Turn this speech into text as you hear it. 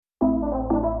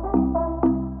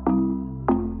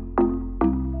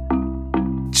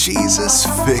Jesus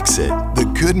Fix It, the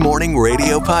Good Morning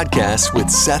Radio podcast with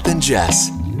Seth and Jess.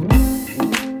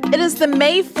 It is the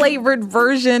May-flavored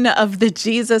version of the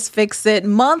Jesus Fix It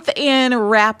month-end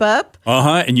wrap-up.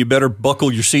 And you better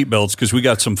buckle your seatbelts because we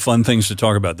got some fun things to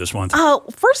talk about this month.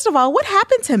 First of all, what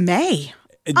happened to May?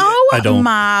 I don't.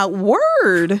 My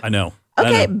word. I know.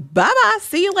 Okay, bye-bye.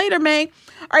 See you later, May.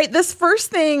 All right, this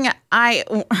first thing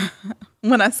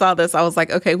when I saw this, I was like,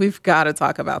 okay, we've got to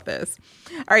talk about this.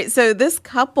 All right, so this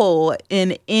couple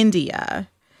in India,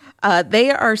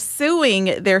 they are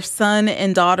suing their son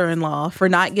and daughter-in-law for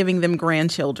not giving them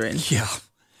grandchildren. Yeah.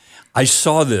 I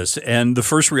saw this, and the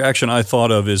first reaction I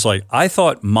thought of is like, I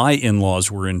thought my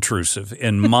in-laws were intrusive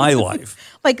in my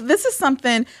life. Like, this is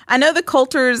something, I know the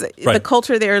culture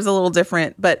there is a little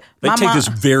different, but they take this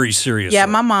very seriously. Yeah,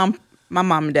 my mom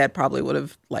and dad probably would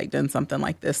have done something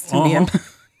like this to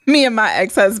me and my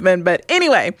ex-husband. But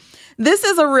anyway, this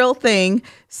is a real thing.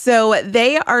 So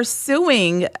they are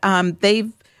suing.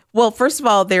 First of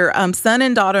all, their son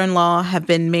and daughter-in-law have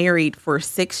been married for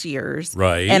 6 years.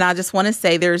 Right. And I just want to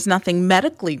say there's nothing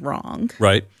medically wrong.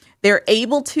 Right. They're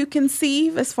able to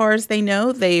conceive as far as they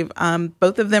know. They've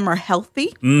both of them are healthy.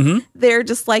 Mm-hmm. They're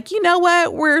just like, you know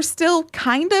what? We're still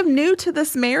kind of new to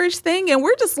this marriage thing and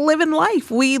we're just living life.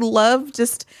 We love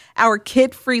just our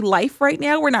kid-free life right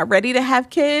now. We're not ready to have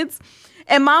kids.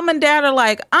 And mom and dad are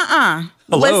like, Hello.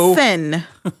 Listen.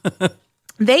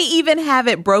 They even have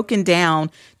it broken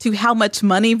down to how much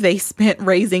money they spent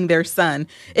raising their son.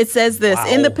 It says this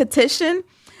in the petition.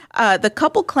 The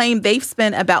couple claim they've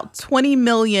spent about 20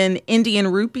 million Indian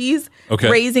rupees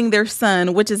raising their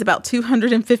son, which is about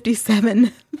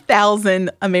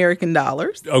 257,000 American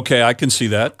dollars. Okay, I can see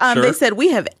that. Sure. They said, we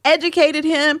have educated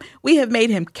him. We have made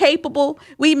him capable.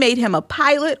 We made him a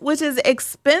pilot, which is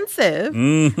expensive.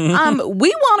 Mm-hmm. We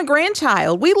want a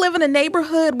grandchild. We live in a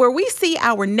neighborhood where we see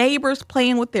our neighbors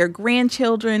playing with their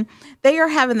grandchildren. They are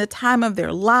having the time of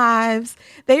their lives.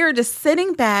 They are just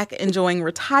sitting back, enjoying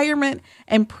retirement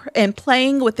and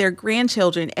playing with their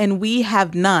grandchildren, and we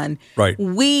have none. Right.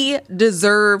 We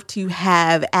deserve to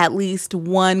have at least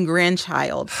one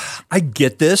grandchild. I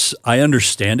get this. I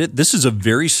understand it. This is a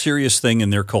very serious thing in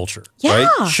their culture. Yeah.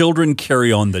 Right? Children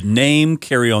carry on the name,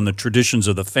 carry on the traditions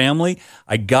of the family.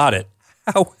 I got it.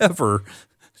 However,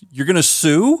 you're going to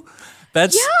sue?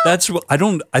 That's what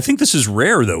I think this is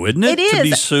rare though, isn't it? It is. To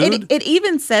be sued? It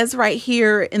even says right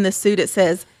here in the suit, it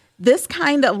says, this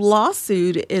kind of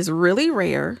lawsuit is really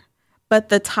rare, but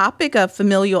the topic of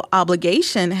familial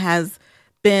obligation has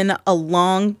been a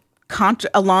long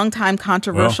time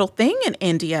controversial thing in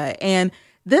India. And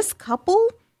this couple,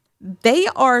 they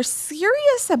are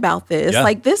serious about this. Yeah.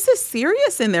 Like, this is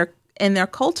serious in their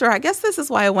culture. I guess this is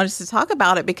why I wanted to talk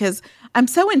about it, because I'm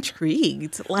so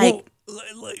intrigued. Like,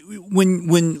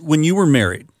 when you were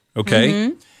married,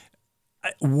 okay,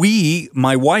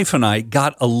 my wife and I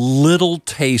got a little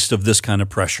taste of this kind of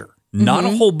pressure. Not a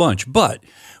whole bunch, but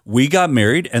we got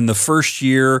married, and the first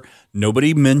year,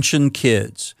 nobody mentioned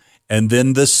kids. And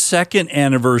then the second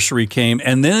anniversary came,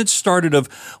 and then it started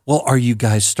well, are you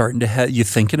guys starting to you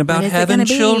thinking about having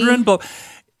children? But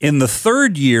in the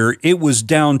third year, it was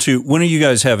down to, when are you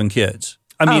guys having kids?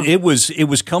 I mean, it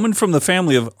was coming from the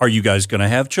family of, are you guys going to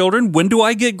have children? When do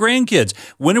I get grandkids?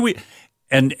 When are we?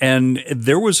 And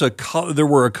there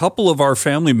were a couple of our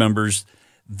family members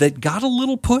that got a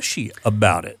little pushy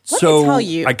about it. Let me tell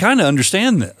you, I kind of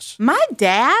understand this. My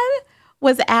dad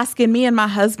was asking me and my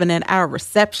husband at our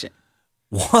reception,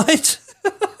 what?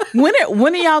 When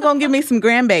are y'all gonna give me some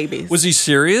grandbabies? Was he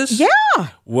serious? Yeah.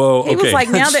 Whoa. He was like,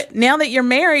 now that you're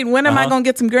married, when am I gonna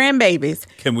get some grandbabies?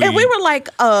 And we were like,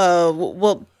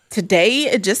 well,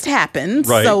 today it just happened.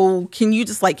 Right. So can you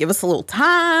just give us a little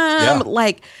time?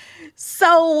 Yeah.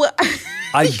 So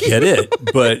I get it,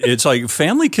 but it's like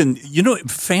family can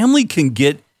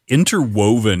get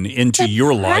interwoven into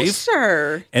your life.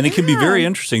 And it can be very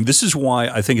interesting. This is why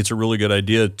I think it's a really good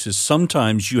idea to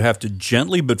sometimes you have to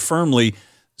gently but firmly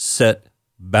set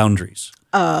boundaries.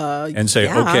 And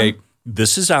say, okay,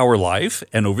 this is our life,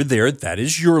 and over there, that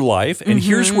is your life, and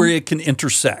here's where it can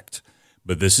intersect.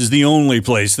 But this is the only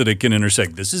place that it can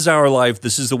intersect. This is our life.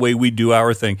 This is the way we do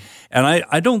our thing. And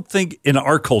I don't think in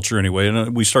our culture anyway,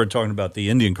 and we started talking about the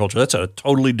Indian culture, that's a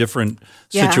totally different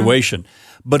situation.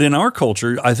 But in our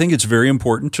culture, I think it's very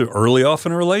important to early off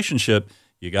in a relationship,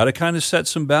 you got to kind of set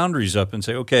some boundaries up and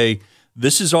say, okay,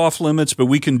 this is off limits, but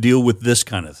we can deal with this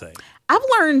kind of thing. I've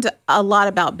learned a lot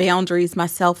about boundaries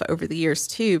myself over the years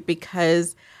too,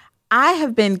 because I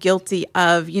have been guilty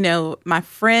of, my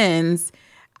friends,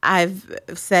 I've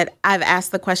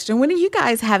asked the question, when are you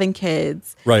guys having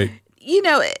kids? Right.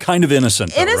 kind of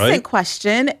innocent, though, right?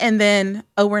 question, and then,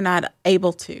 we're not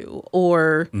able to,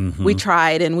 or we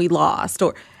tried and we lost,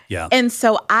 or and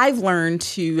so I've learned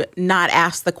to not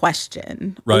ask the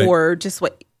question, or just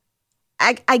what.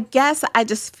 I guess I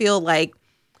just feel like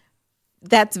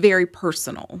that's very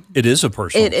personal. It is a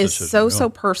personal. It is so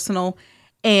personal,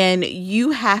 and you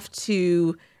have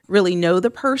to really know the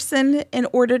person in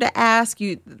order to ask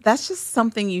you. That's just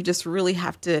something you just really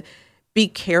have to be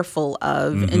careful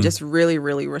of and just really,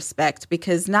 really respect,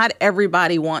 because not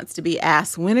everybody wants to be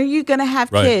asked, when are you going to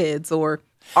have kids, or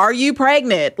are you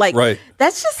pregnant? Like,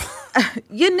 that's just,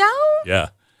 Yeah.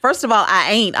 First of all,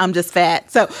 I ain't. I'm just fat.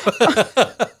 So,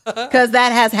 because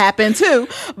that has happened too.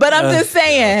 But I'm just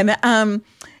saying,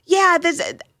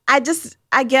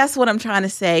 I guess what I'm trying to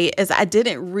say is I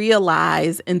didn't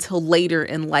realize until later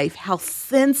in life how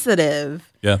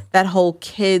sensitive that whole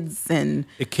kids and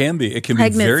it can be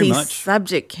pregnancy very much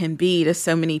subject can be to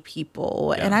so many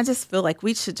people. And I just feel like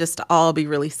we should just all be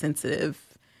really sensitive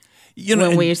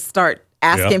when we start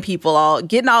asking people,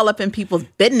 getting all up in people's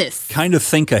business. Kind of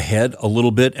think ahead a little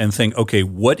bit and think, okay,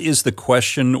 what is the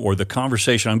question or the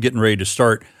conversation I'm getting ready to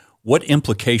start? What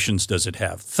implications does it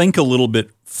have? Think a little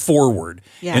bit forward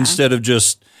instead of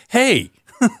just, hey,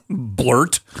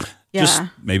 blurt. Just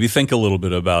maybe think a little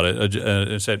bit about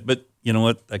it. But you know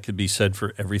what? That could be said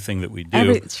for everything that we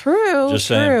do. True.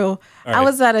 Right. I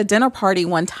was at a dinner party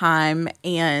one time,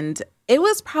 and it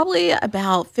was probably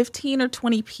about 15 or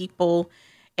 20 people.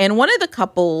 And one of the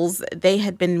couples, they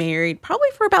had been married probably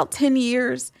for about 10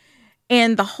 years.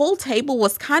 And the whole table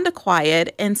was kind of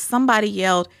quiet. And somebody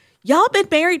yelled, y'all been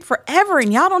married forever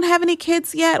and y'all don't have any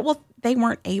kids yet? Well, they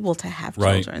weren't able to have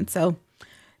children. So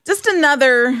just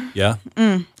another. Yeah.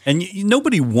 And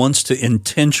nobody wants to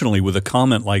intentionally, with a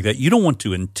comment like that, you don't want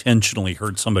to intentionally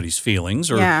hurt somebody's feelings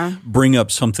or bring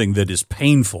up something that is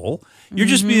painful. You're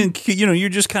just being, you're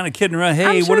just kind of kidding around. Hey,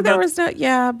 I'm sure what about? There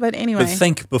was but anyway. But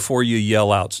think before you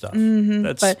yell out stuff.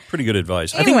 That's pretty good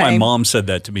advice. Anyway, I think my mom said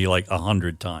that to me like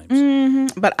 100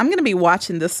 times. But I'm going to be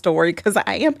watching this story because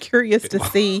I am curious to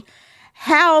see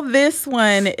how this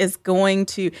one is going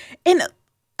to, and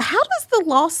how does the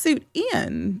lawsuit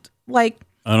end? Like,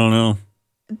 I don't know.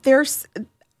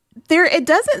 It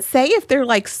doesn't say if they're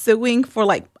like suing for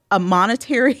like a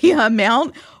monetary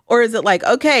amount, or is it like,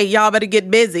 okay, y'all better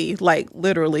get busy, like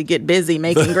literally get busy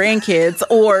making grandkids,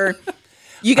 or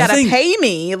you got to pay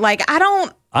me. Like,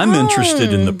 I'm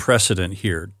interested in the precedent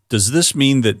here. Does this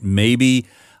mean that maybe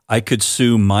I could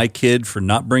sue my kid for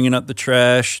not bringing up the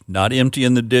trash, not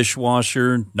emptying the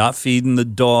dishwasher, not feeding the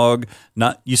dog,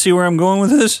 you see where I'm going with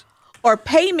this? Or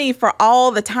pay me for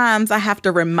all the times I have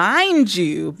to remind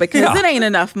you, because it ain't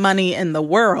enough money in the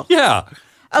world. Yeah.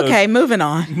 Okay, moving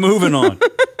on. All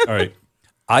right.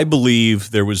 I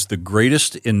believe there was the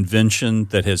greatest invention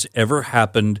that has ever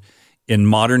happened in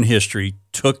modern history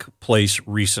took place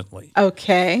recently.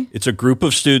 Okay. It's a group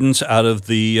of students out of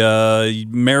the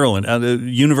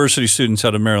university students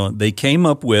out of Maryland. They came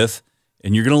up with,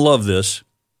 and you're going to love this,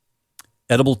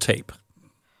 edible tape.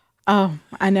 Oh,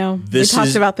 I know. We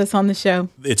talked about this on the show.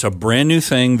 It's a brand new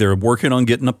thing. They're working on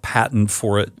getting a patent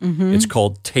for it. It's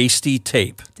called Tasty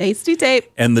Tape. Tasty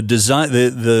Tape. And the design,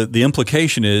 the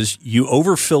implication is you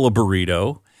overfill a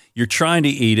burrito, you're trying to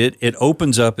eat it, it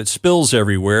opens up, it spills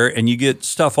everywhere, and you get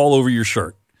stuff all over your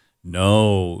shirt.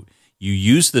 No, you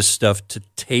use this stuff to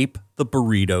tape the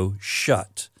burrito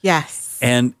shut. Yes.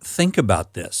 And think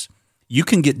about this. You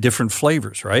can get different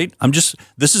flavors, right?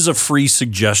 This is a free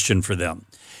suggestion for them.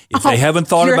 If they haven't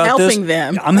thought about this,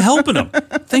 them. I'm helping them.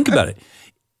 Think about it.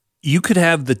 You could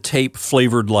have the tape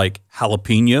flavored like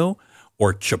jalapeno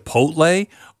or chipotle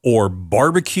or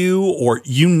barbecue or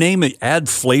you name it. Add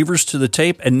flavors to the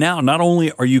tape. And now not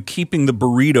only are you keeping the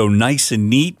burrito nice and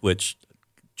neat, which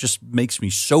just makes me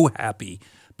so happy,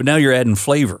 but now you're adding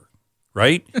flavor,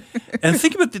 right? And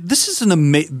think about this is an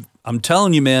amazing. I'm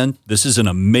telling you, man, this is an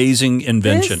amazing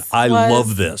invention. I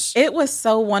love this. It was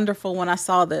so wonderful when I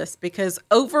saw this because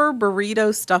over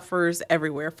burrito stuffers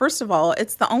everywhere. First of all,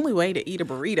 it's the only way to eat a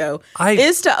burrito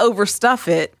is to overstuff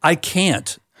it. I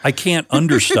can't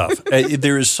understuff.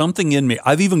 There is something in me.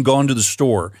 I've even gone to the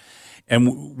store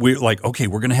and we're like, okay,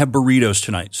 we're going to have burritos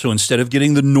tonight. So instead of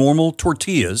getting the normal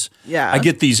tortillas, I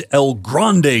get these El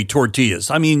Grande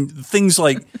tortillas. I mean, things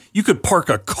like you could park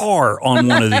a car on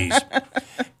one of these.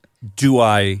 Do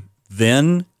I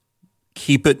then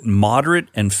keep it moderate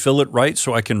and fill it right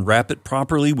so I can wrap it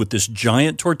properly with this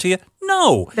giant tortilla?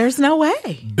 No. There's no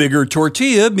way. Bigger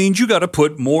tortilla means you got to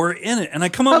put more in it. And I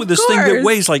come up with this thing that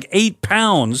weighs like 8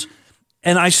 pounds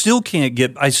and I still can't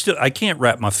I can't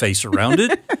wrap my face around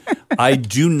it. I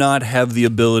do not have the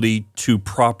ability to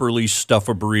properly stuff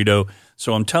a burrito.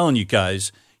 So I'm telling you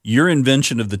guys, your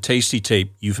invention of the Tasty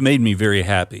Tape, you've made me very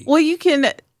happy. Well, you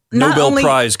can Nobel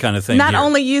Prize kind of thing. Not here.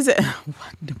 only use it,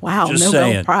 wow, Just Nobel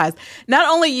saying. Prize. Not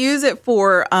only use it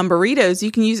for burritos,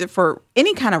 you can use it for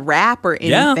any kind of wrap or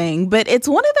anything. But it's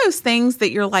one of those things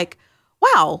that you're like,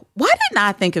 wow, why didn't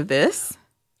I think of this?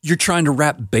 You're trying to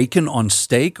wrap bacon on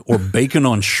steak or bacon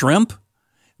on shrimp.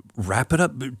 Wrap it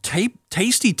up,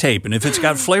 Tasty Tape, and if it's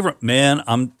got flavor, man,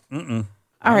 I'm.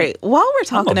 All right. While we're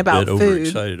talking about food,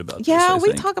 overexcited about this,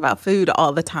 we talk about food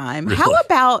all the time. Really? How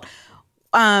about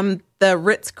the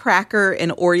Ritz cracker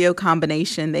and Oreo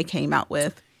combination they came out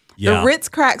with? Yeah. The Ritz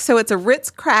crack. So it's a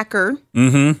Ritz cracker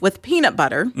with peanut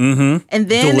butter, and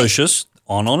then delicious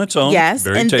on its own. Yes,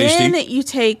 very and tasty. then you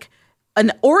take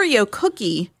an Oreo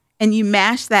cookie and you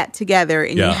mash that together,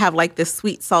 and you have like this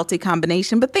sweet salty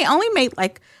combination. But they only made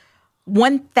like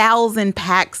 1,000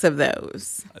 packs of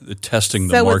those. Testing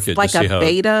the market. So it's like to see a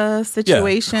beta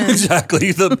situation. Yeah,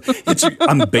 exactly.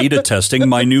 I'm beta testing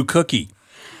my new cookie.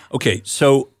 Okay,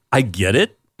 so I get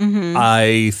it.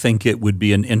 I think it would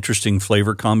be an interesting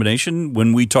flavor combination.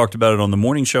 When we talked about it on the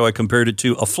morning show, I compared it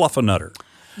to a Fluffernutter.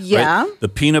 Yeah. Right? The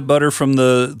peanut butter from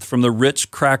the Ritz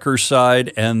cracker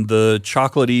side and the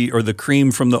chocolatey or the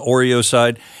cream from the Oreo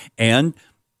side. And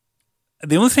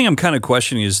the only thing I'm kind of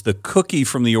questioning is the cookie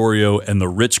from the Oreo and the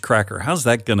Ritz cracker. How's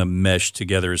that going to mesh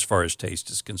together as far as taste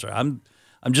is concerned?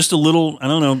 I'm just a little, I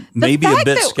don't know, maybe a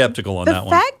bit skeptical on that one.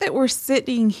 The fact that we're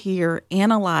sitting here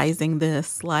analyzing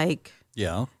this, like,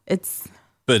 it's.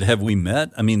 But have we met?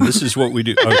 I mean, this is what we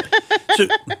do. All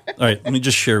right, let me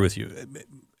just share with you.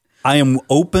 I am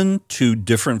open to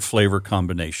different flavor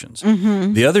combinations.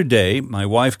 The other day, my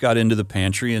wife got into the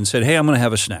pantry and said, hey, I'm going to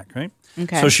have a snack, right?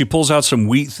 Okay. So she pulls out some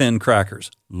wheat thin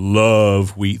crackers.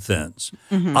 Love wheat thins.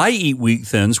 I eat wheat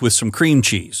thins with some cream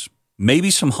cheese,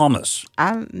 maybe some hummus.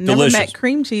 I've never met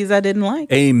cream cheese I didn't like.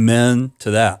 Amen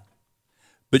to that.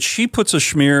 But she puts a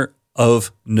smear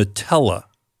of Nutella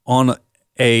on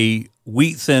a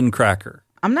wheat thin cracker.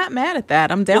 I'm not mad at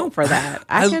that. I'm down for that.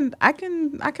 I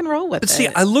can roll with it. But see,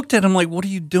 I looked at him like, what are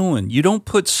you doing? You don't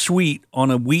put sweet on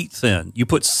a wheat thin. You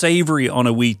put savory on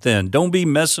a wheat thin. Don't be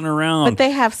messing around. But they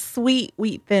have sweet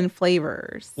wheat thin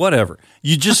flavors. Whatever.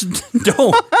 You just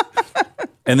don't.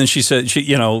 And then she said,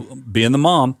 being the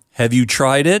mom, have you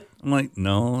tried it? I'm like,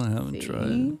 no, I haven't tried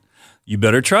it. You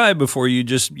better try it before you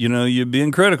just, you're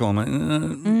being critical.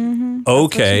 I'm like,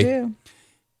 okay.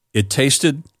 It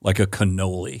tasted like a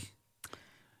cannoli.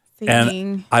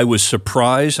 And I was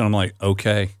surprised, and I'm like,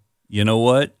 okay, you know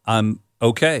what? I'm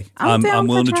okay. I'm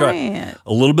willing to try it.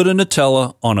 A little bit of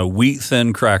Nutella on a wheat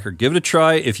thin cracker. Give it a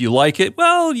try. If you like it,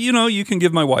 well, you can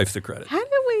give my wife the credit. How did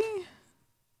we?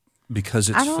 Because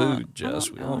it's food,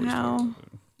 Jess. We always talk about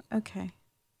food. Okay.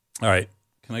 All right.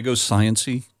 Can I go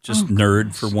science-y? Just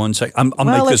nerd for 1 second. I'll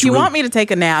well, make this if you want me to take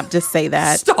a nap, just say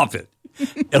that. Stop it.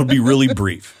 It'll be really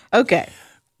brief. Okay.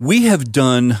 We have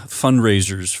done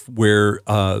fundraisers where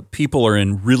people are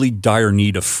in really dire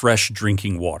need of fresh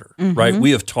drinking water, right?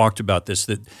 We have talked about this,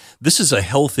 that this is a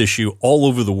health issue all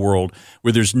over the world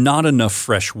where there's not enough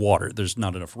fresh water. There's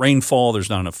not enough rainfall. There's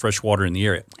not enough fresh water in the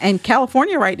area. And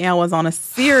California right now is on a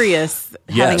serious,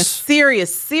 having a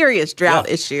serious drought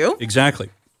issue.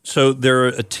 Exactly. So there are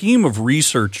a team of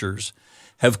researchers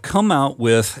have come out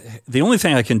with, the only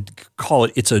thing I can call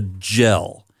it's a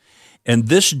gel. And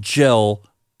this gel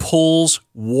pulls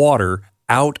water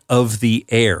out of the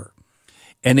air,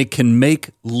 and it can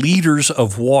make liters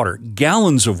of water,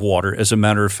 gallons of water, as a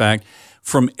matter of fact,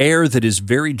 from air that is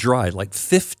very dry, like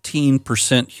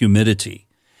 15% humidity.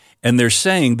 And they're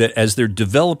saying that as they're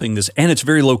developing this, and it's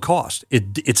very low cost,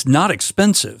 it's not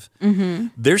expensive.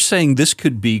 They're saying this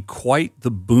could be quite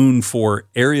the boon for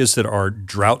areas that are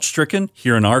drought-stricken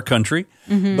here in our country,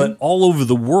 but all over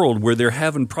the world where they're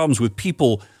having problems with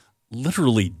people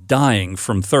literally dying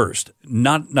from thirst,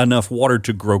 not enough water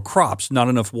to grow crops, not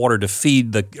enough water to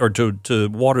feed to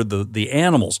water the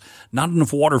animals, not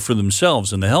enough water for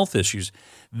themselves and the health issues.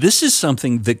 This is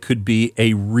something that could be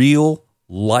a real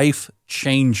life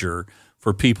changer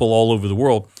for people all over the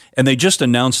world. And they just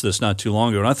announced this not too long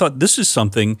ago. And I thought this is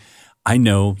something, I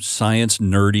know, science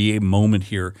nerdy moment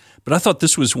here, but I thought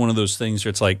this was one of those things where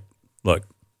it's like, look,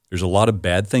 there's a lot of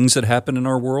bad things that happen in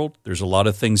our world. There's a lot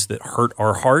of things that hurt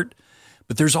our heart.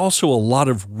 But there's also a lot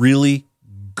of really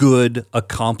good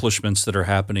accomplishments that are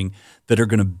happening that are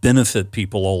going to benefit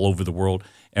people all over the world.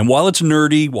 And while it's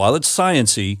nerdy, while it's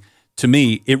science-y, to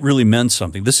me, it really meant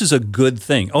something. This is a good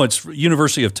thing. Oh, it's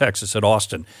University of Texas at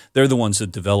Austin. They're the ones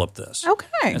that developed this. Okay.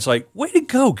 And it's like, way to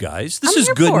go, guys. This is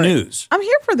good news. I'm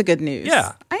here for the good news.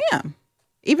 Yeah. I am.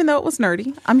 even though it was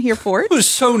nerdy. I'm here for it. It was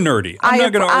so nerdy. I'm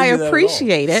not going to argue that at all. I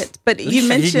appreciate it, but you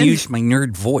mentioned... I didn't use my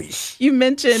nerd voice. You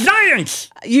mentioned... Science!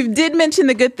 You did mention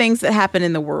the good things that happen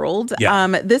in the world. Yeah.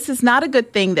 This is not a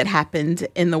good thing that happened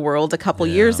in the world a couple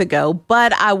years ago,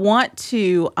 but I want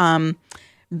to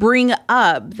bring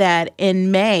up that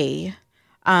in May...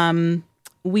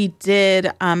 we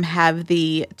did have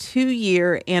the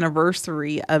 2-year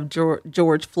anniversary of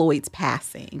George Floyd's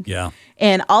passing. Yeah.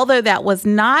 And although that was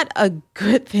not a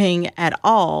good thing at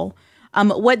all,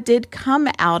 what did come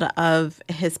out of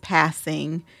his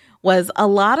passing was a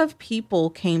lot of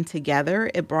people came together.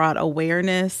 It brought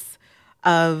awareness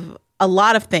of a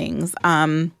lot of things.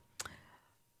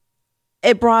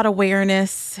 It brought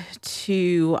awareness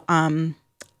to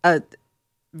a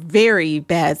very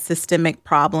bad systemic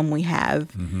problem we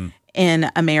have in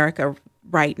America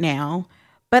right now.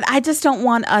 But I just don't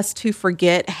want us to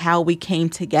forget how we came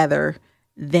together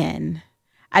then.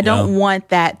 I don't want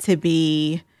that to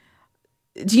be,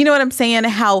 do you know what I'm saying?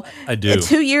 How I do.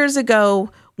 2 years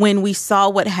ago, when we saw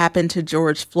what happened to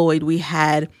George Floyd, we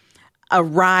had a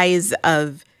rise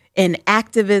in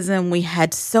activism. We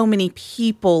had so many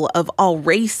people of all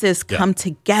races come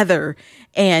together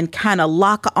and kind of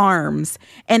lock arms.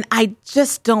 And I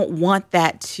just don't want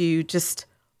that to just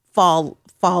fall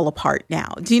apart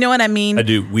now. Do you know what I mean? I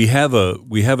do. We have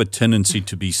a tendency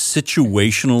to be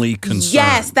situationally concerned.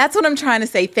 Yes, that's what I'm trying to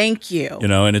say. Thank you. You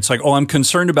know, and it's like, oh, I'm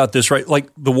concerned about this, right? Like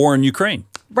the war in Ukraine.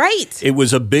 Right. It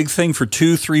was a big thing for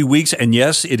 2-3 weeks, and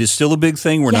yes, it is still a big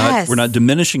thing. We're not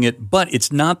diminishing it, but it's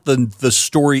not the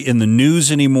story in the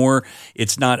news anymore.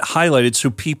 It's not highlighted, so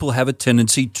people have a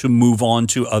tendency to move on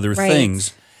to other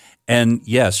things. And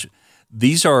yes,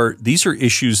 these are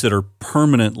issues that are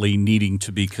permanently needing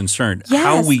to be concerned. Yes.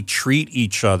 How we treat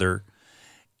each other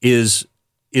is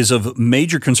of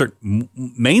major concern,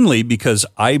 mainly because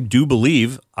I do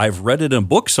believe, I've read it in a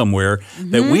book somewhere,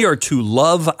 that we are to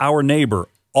love our neighbor.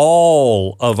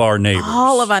 All of our neighbors.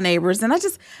 All of our neighbors. And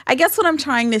I guess what I'm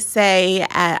trying to say,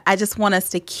 I just want us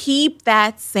to keep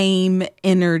that same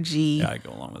energy I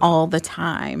go along with all the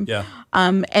time. Yeah.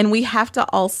 And we have to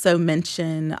also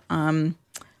mention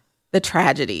the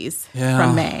tragedies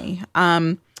from May.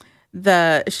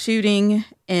 The shooting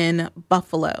in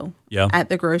Buffalo at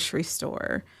the grocery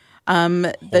store.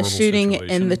 The shooting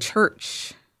in the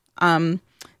church, the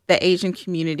Asian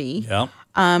community. Yeah.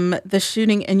 The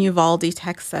shooting in Uvalde,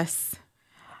 Texas.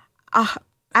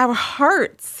 Our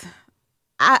hearts.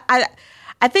 I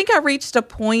think I reached a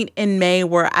point in May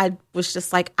where I was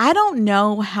just like, I don't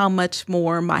know how much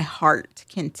more my heart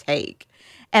can take.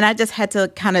 And I just had to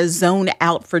kind of zone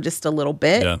out for just a little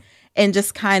bit and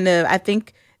just kind of, I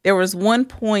think there was one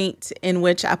point in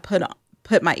which I put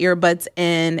my earbuds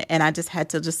in and I just had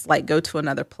to just like go to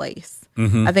another place.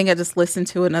 I think I just listened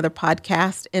to another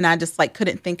podcast and I just like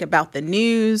couldn't think about the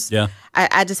news. Yeah.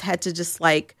 I just had to just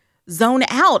like zone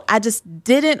out. I just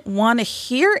didn't want to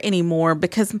hear anymore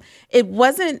because it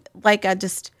wasn't like I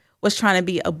just was trying to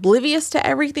be oblivious to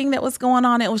everything that was going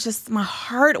on. It was just, my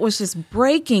heart was just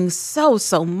breaking so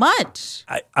much.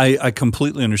 I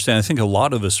completely understand. I think a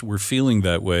lot of us were feeling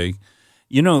that way.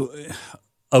 You know,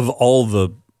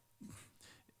 I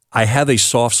have a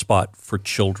soft spot for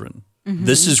children.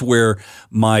 This is where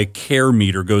my care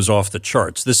meter goes off the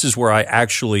charts. This is where I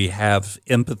actually have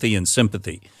empathy and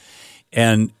sympathy.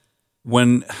 And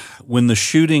when the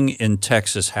shooting in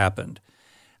Texas happened,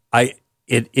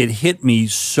 it hit me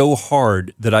so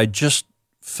hard that I just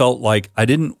felt like I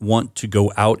didn't want to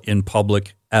go out in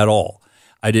public at all.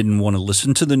 I didn't want to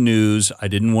listen to the news. I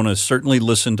didn't want to certainly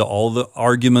listen to all the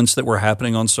arguments that were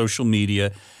happening on social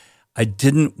media. I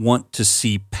didn't want to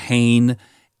see pain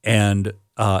and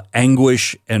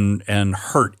anguish and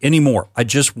hurt anymore. I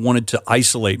just wanted to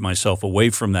isolate myself away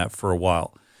from that for a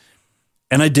while.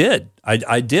 And I did.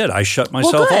 I did. I shut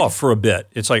myself off for a bit.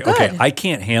 It's like, okay, I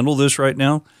can't handle this right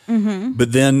now.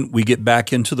 But then we get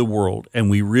back into the world and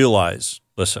we realize,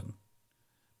 listen,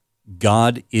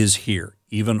 God is here.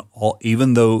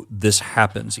 Even though this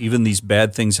happens, even these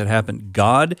bad things that happen,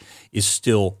 God is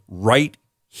still right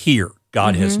here.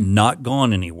 God has not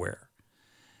gone anywhere.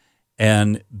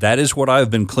 And that is what I've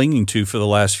been clinging to for the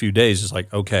last few days. It's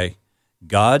like, okay,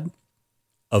 God,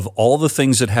 of all the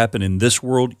things that happen in this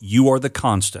world, you are the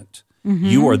constant.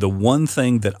 You are the one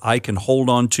thing that I can hold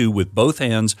on to with both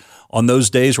hands on those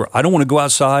days where I don't want to go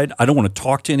outside. I don't want to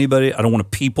talk to anybody. I don't want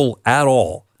to people at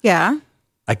all. Yeah.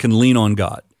 I can lean on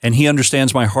God. And he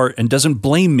understands my heart and doesn't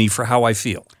blame me for how I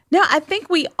feel. No, I think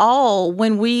we all,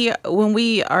 when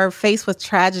we are faced with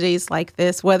tragedies like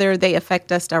this, whether they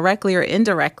affect us directly or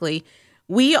indirectly,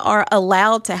 we are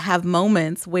allowed to have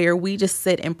moments where we just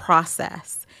sit and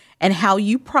process. And how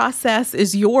you process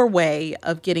is your way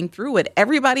of getting through it.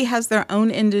 Everybody has their own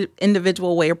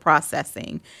individual way of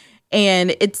processing.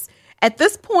 And it's at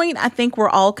this point, I think we're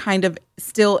all kind of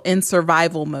still in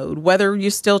survival mode, whether you're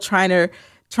still trying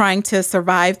to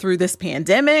survive through this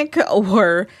pandemic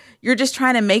or you're just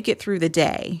trying to make it through the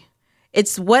day.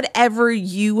 It's whatever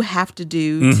you have to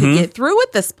do to get through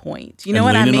at this point. You know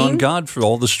what I mean? Leaning on God for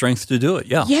all the strength to do it.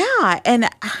 Yeah. Yeah. And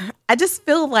I just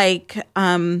feel like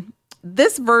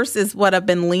this verse is what I've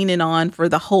been leaning on for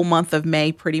the whole month of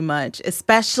May, pretty much,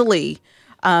 especially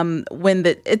when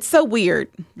it's so weird.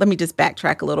 Let me just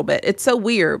backtrack a little bit. It's so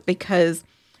weird because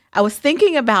I was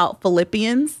thinking about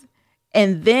Philippians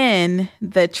and then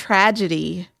the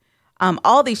tragedy,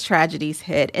 all these tragedies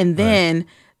hit. And then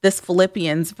this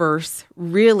Philippians verse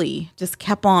really just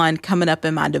kept on coming up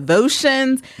in my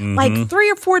devotions, like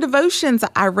 3 or 4 devotions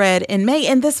I read in May.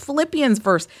 And this Philippians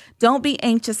verse, don't be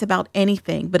anxious about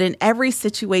anything, but in every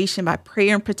situation by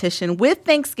prayer and petition with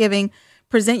thanksgiving,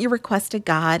 present your request to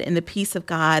God, and the peace of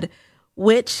God,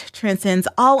 which transcends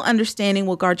all understanding,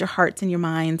 will guard your hearts and your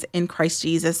minds in Christ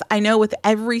Jesus. I know with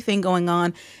everything going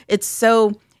on, it's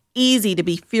so easy to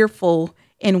be fearful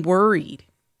and worried.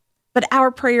 But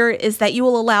our prayer is that you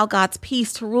will allow God's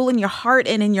peace to rule in your heart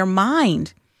and in your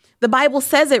mind. The Bible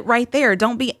says it right there.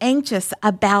 Don't be anxious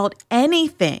about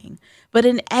anything, but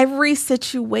in every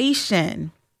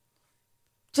situation,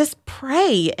 just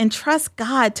pray and trust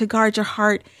God to guard your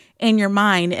heart and your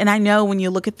mind. And I know when you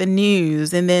look at the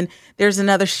news and then there's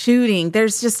another shooting,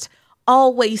 there's just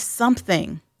always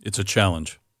something. It's a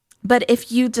challenge. But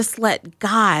if you just let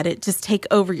God just take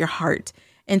over your heart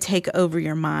and take over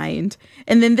your mind.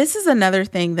 And then this is another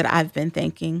thing that I've been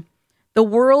thinking. The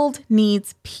world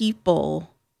needs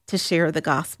people to share the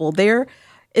gospel. There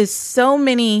are so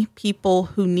many people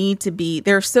who need to be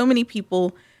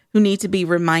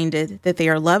reminded that they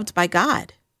are loved by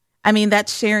God. I mean,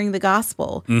 that's sharing the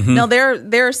gospel. Now,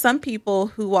 there are some people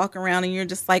who walk around and you're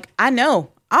just like, I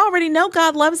already know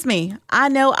God loves me. I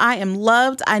know I am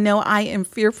loved. I know I am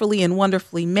fearfully and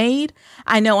wonderfully made.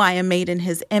 I know I am made in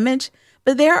his image.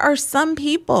 But there are some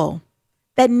people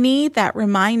that need that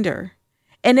reminder.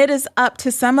 And it is up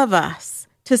to some of us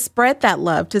to spread that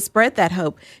love, to spread that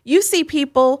hope. You see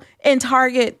people in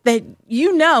Target that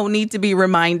you know need to be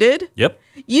reminded. Yep.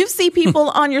 You see people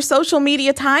on your social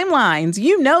media timelines.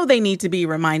 You know they need to be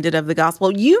reminded of the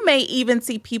gospel. You may even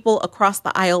see people across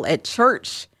the aisle at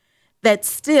church that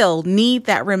still need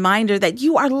that reminder that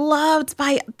you are loved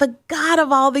by the God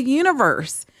of all the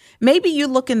universe. Maybe you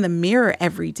look in the mirror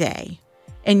every day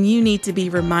and you need to be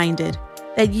reminded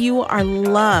that you are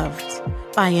loved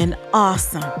by an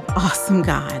awesome, awesome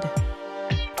God.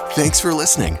 Thanks for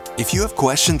listening. If you have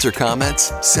questions or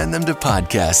comments, send them to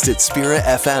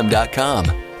podcast@spiritfm.com.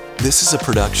 This is a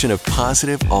production of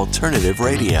Positive Alternative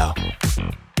Radio.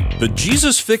 The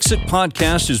Jesus Fix It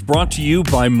podcast is brought to you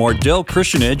by Mardel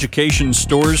Christian Education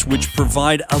Stores, which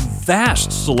provide a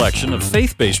vast selection of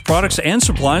faith-based products and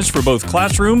supplies for both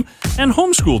classroom and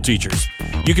homeschool teachers.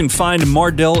 You can find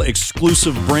Mardel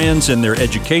exclusive brands in their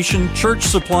education, church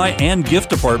supply, and gift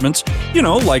departments,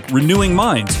 like Renewing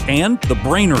Minds and The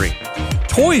Brainery.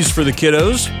 Toys for the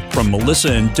kiddos, from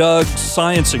Melissa and Doug,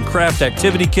 science and craft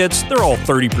activity kits, they're all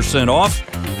 30% off.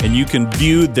 And you can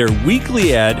view their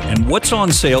weekly ad and what's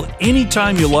on sale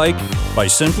anytime you like by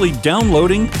simply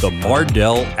downloading the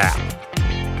Mardel app.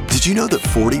 Did you know that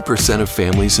 40% of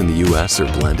families in the U.S. are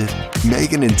blended?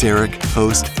 Megan and Derek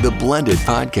host the Blended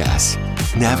Podcast,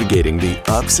 navigating the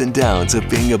ups and downs of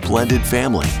being a blended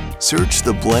family. Search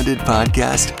the Blended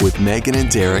Podcast with Megan and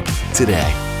Derek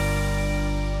today.